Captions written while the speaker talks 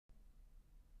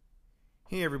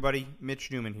Hey everybody, Mitch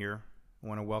Newman here. I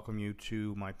want to welcome you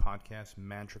to my podcast,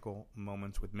 Magical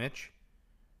Moments with Mitch,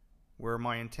 where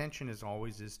my intention as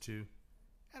always is to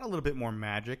add a little bit more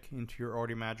magic into your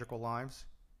already magical lives.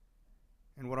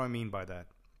 And what do I mean by that?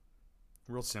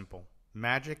 Real simple.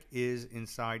 Magic is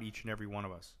inside each and every one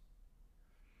of us.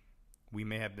 We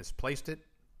may have misplaced it.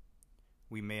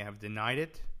 We may have denied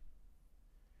it.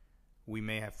 We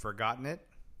may have forgotten it.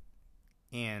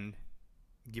 And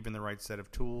given the right set of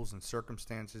tools and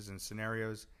circumstances and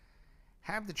scenarios,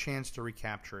 have the chance to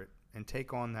recapture it and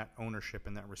take on that ownership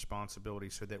and that responsibility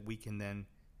so that we can then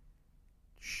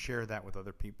share that with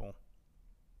other people.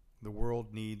 The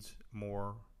world needs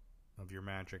more of your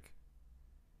magic.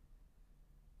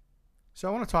 So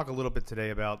I want to talk a little bit today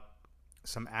about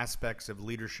some aspects of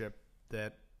leadership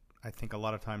that I think a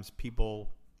lot of times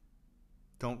people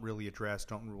don't really address,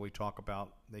 don't really talk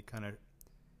about. They kind of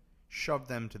shove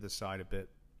them to the side a bit.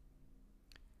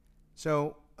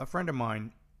 So a friend of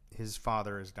mine, his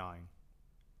father is dying,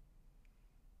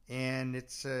 and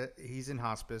he's in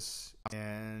hospice,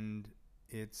 and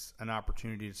it's an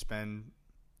opportunity to spend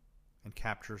and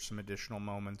capture some additional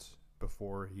moments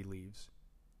before he leaves.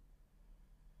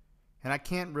 And I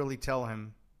can't really tell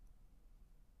him,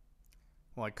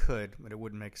 well, I could, but it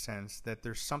wouldn't make sense, that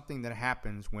there's something that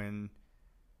happens when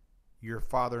your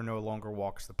father no longer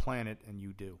walks the planet and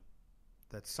you do.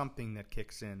 That's something that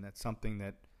kicks in. That's something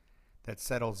that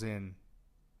settles in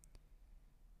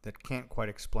that can't quite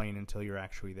explain until you're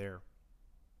actually there.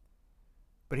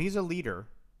 But he's a leader.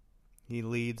 He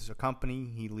leads a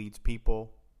company. He leads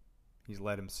people. He's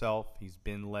led himself. He's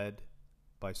been led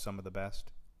by some of the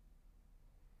best.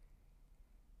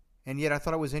 And yet I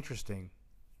thought it was interesting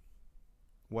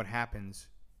what happens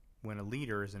when a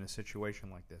leader is in a situation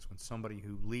like this, when somebody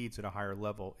who leads at a higher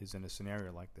level is in a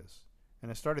scenario like this. And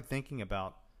I started thinking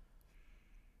about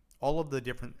all of the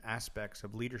different aspects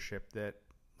of leadership that,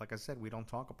 like I said, we don't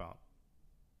talk about.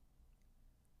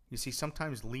 You see,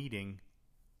 sometimes leading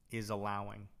is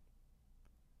allowing.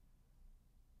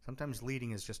 Sometimes leading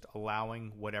is just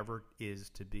allowing whatever is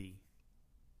to be.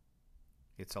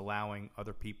 It's allowing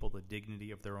other people the dignity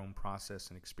of their own process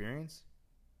and experience.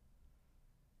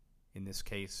 In this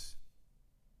case,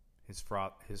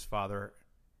 his father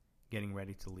getting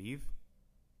ready to leave.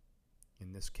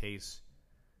 In this case,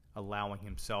 allowing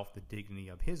himself the dignity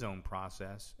of his own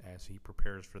process as he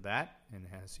prepares for that, and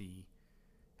as he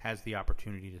has the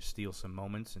opportunity to steal some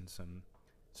moments and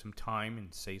some time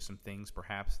and say some things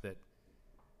perhaps that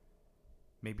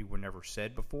maybe were never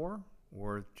said before,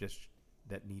 or just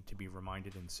that need to be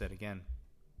reminded and said again.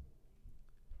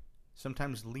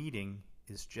 Sometimes leading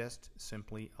is just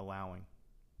simply allowing.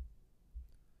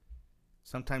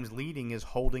 Sometimes leading is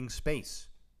holding space.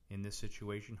 In this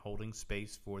situation, holding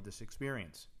space for this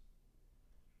experience.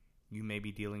 You may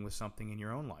be dealing with something in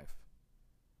your own life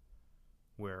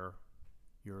where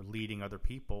you're leading other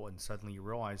people and suddenly you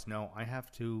realize, no, I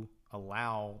have to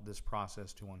allow this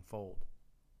process to unfold.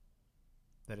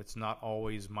 That it's not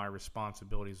always my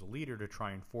responsibility as a leader to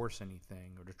try and force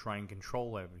anything or to try and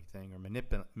control everything or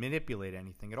manipulate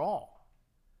anything at all.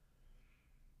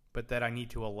 But that I need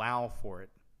to allow for it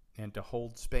and to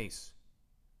hold space.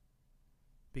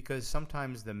 Because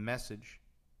sometimes the message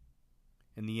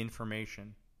and the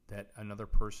information that another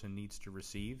person needs to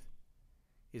receive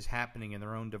is happening in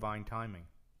their own divine timing.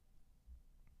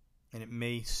 And it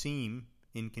may seem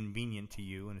inconvenient to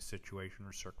you in a situation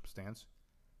or circumstance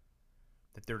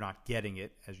that they're not getting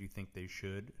it as you think they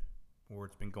should, or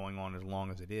it's been going on as long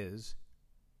as it is.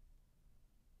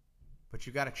 But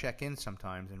you've got to check in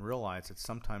sometimes and realize that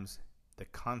sometimes the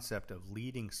concept of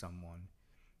leading someone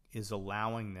is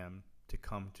allowing them to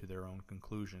come to their own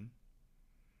conclusion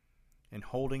and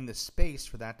holding the space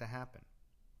for that to happen.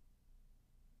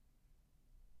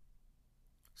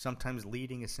 Sometimes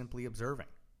leading is simply observing.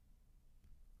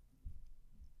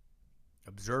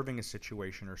 Observing a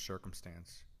situation or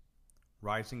circumstance.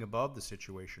 Rising above the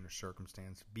situation or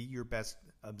circumstance. Be your best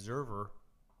observer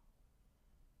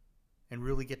and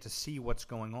really get to see what's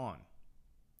going on.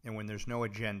 And when there's no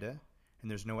agenda and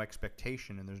there's no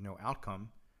expectation and there's no outcome,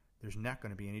 there's not going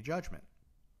to be any judgment.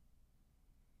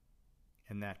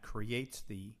 And that creates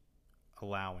the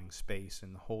allowing space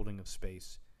and the holding of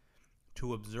space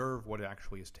to observe what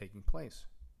actually is taking place.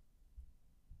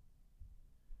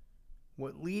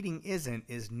 What leading isn't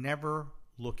is never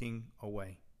looking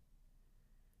away.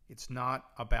 It's not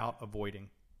about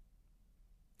avoiding.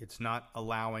 It's not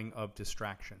allowing of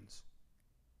distractions.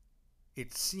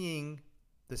 It's seeing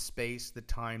the space, the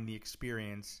time, the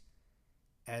experience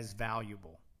as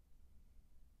valuable.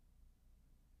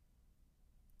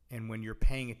 And when you're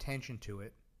paying attention to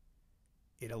it,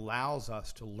 it allows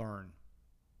us to learn.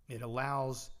 It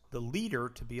allows the leader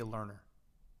to be a learner.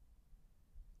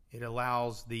 It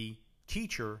allows the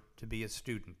teacher to be a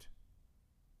student.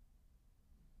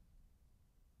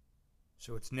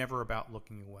 So it's never about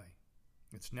looking away.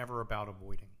 It's never about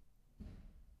avoiding.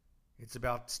 It's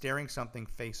about staring something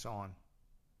face on,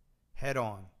 head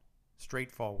on,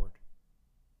 straightforward.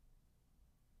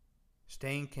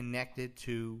 Staying connected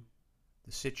to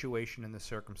the situation and the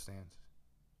circumstance.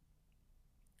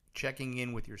 Checking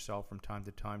in with yourself from time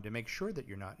to time to make sure that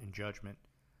you're not in judgment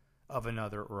of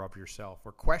another or of yourself,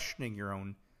 or questioning your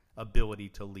own ability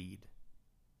to lead.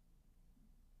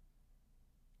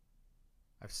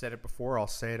 I've said it before, I'll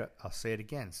say it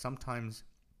again. Sometimes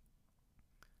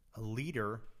a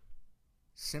leader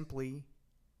simply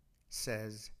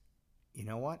says, you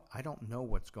know what? I don't know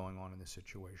what's going on in this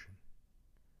situation.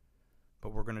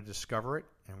 But we're going to discover it,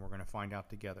 and we're going to find out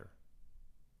together.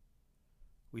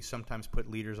 We sometimes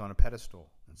put leaders on a pedestal,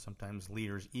 and sometimes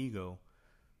leaders' ego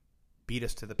beat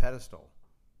us to the pedestal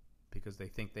because they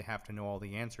think they have to know all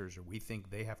the answers, or we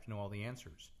think they have to know all the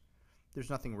answers. There's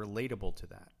nothing relatable to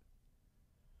that.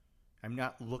 I'm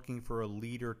not looking for a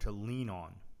leader to lean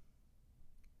on.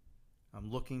 I'm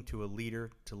looking to a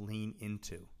leader to lean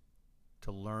into,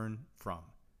 to learn from,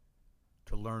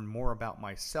 to learn more about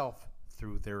myself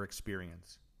through their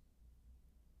experience.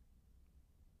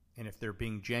 And if they're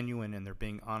being genuine and they're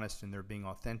being honest and they're being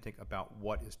authentic about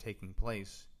what is taking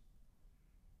place,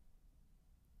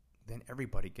 then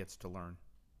everybody gets to learn.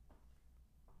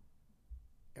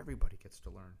 Everybody gets to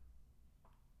learn.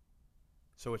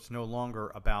 So it's no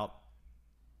longer about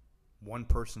one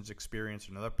person's experience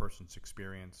or another person's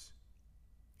experience.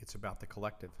 It's about the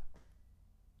collective.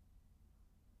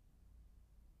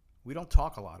 We don't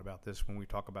talk a lot about this when we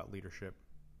talk about leadership.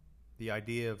 The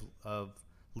idea of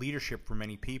leadership for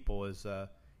many people is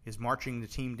marching the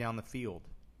team down the field,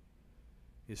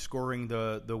 is scoring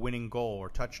the winning goal or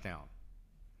touchdown,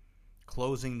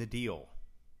 closing the deal,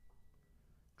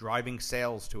 driving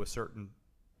sales to a certain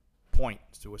point,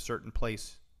 to a certain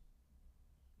place,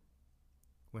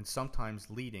 when sometimes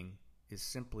leading is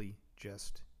simply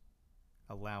just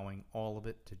allowing all of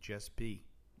it to just be.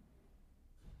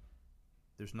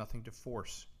 There's nothing to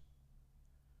force.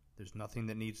 There's nothing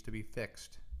that needs to be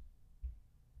fixed.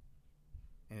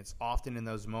 And it's often in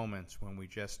those moments when we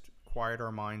just quiet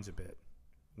our minds a bit,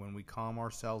 when we calm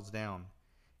ourselves down,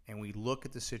 and we look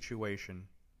at the situation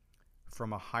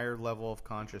from a higher level of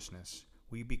consciousness,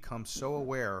 we become so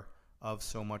aware of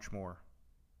so much more.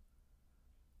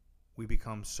 We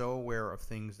become so aware of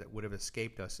things that would have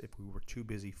escaped us if we were too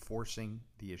busy forcing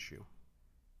the issue,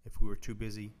 if we were too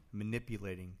busy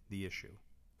manipulating the issue,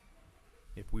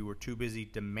 if we were too busy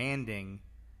demanding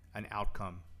an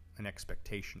outcome, an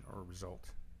expectation, or a result.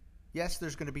 Yes,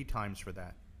 there's going to be times for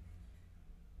that.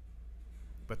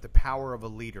 But the power of a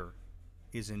leader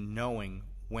is in knowing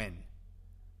when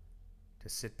to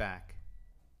sit back,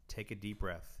 take a deep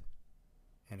breath,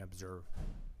 and observe.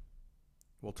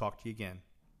 We'll talk to you again.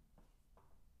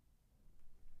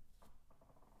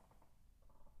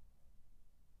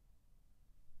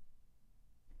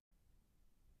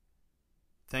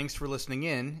 Thanks for listening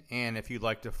in, and if you'd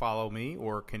like to follow me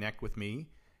or connect with me,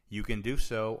 you can do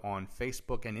so on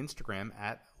Facebook and Instagram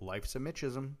at Life's a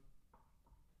Mitchism.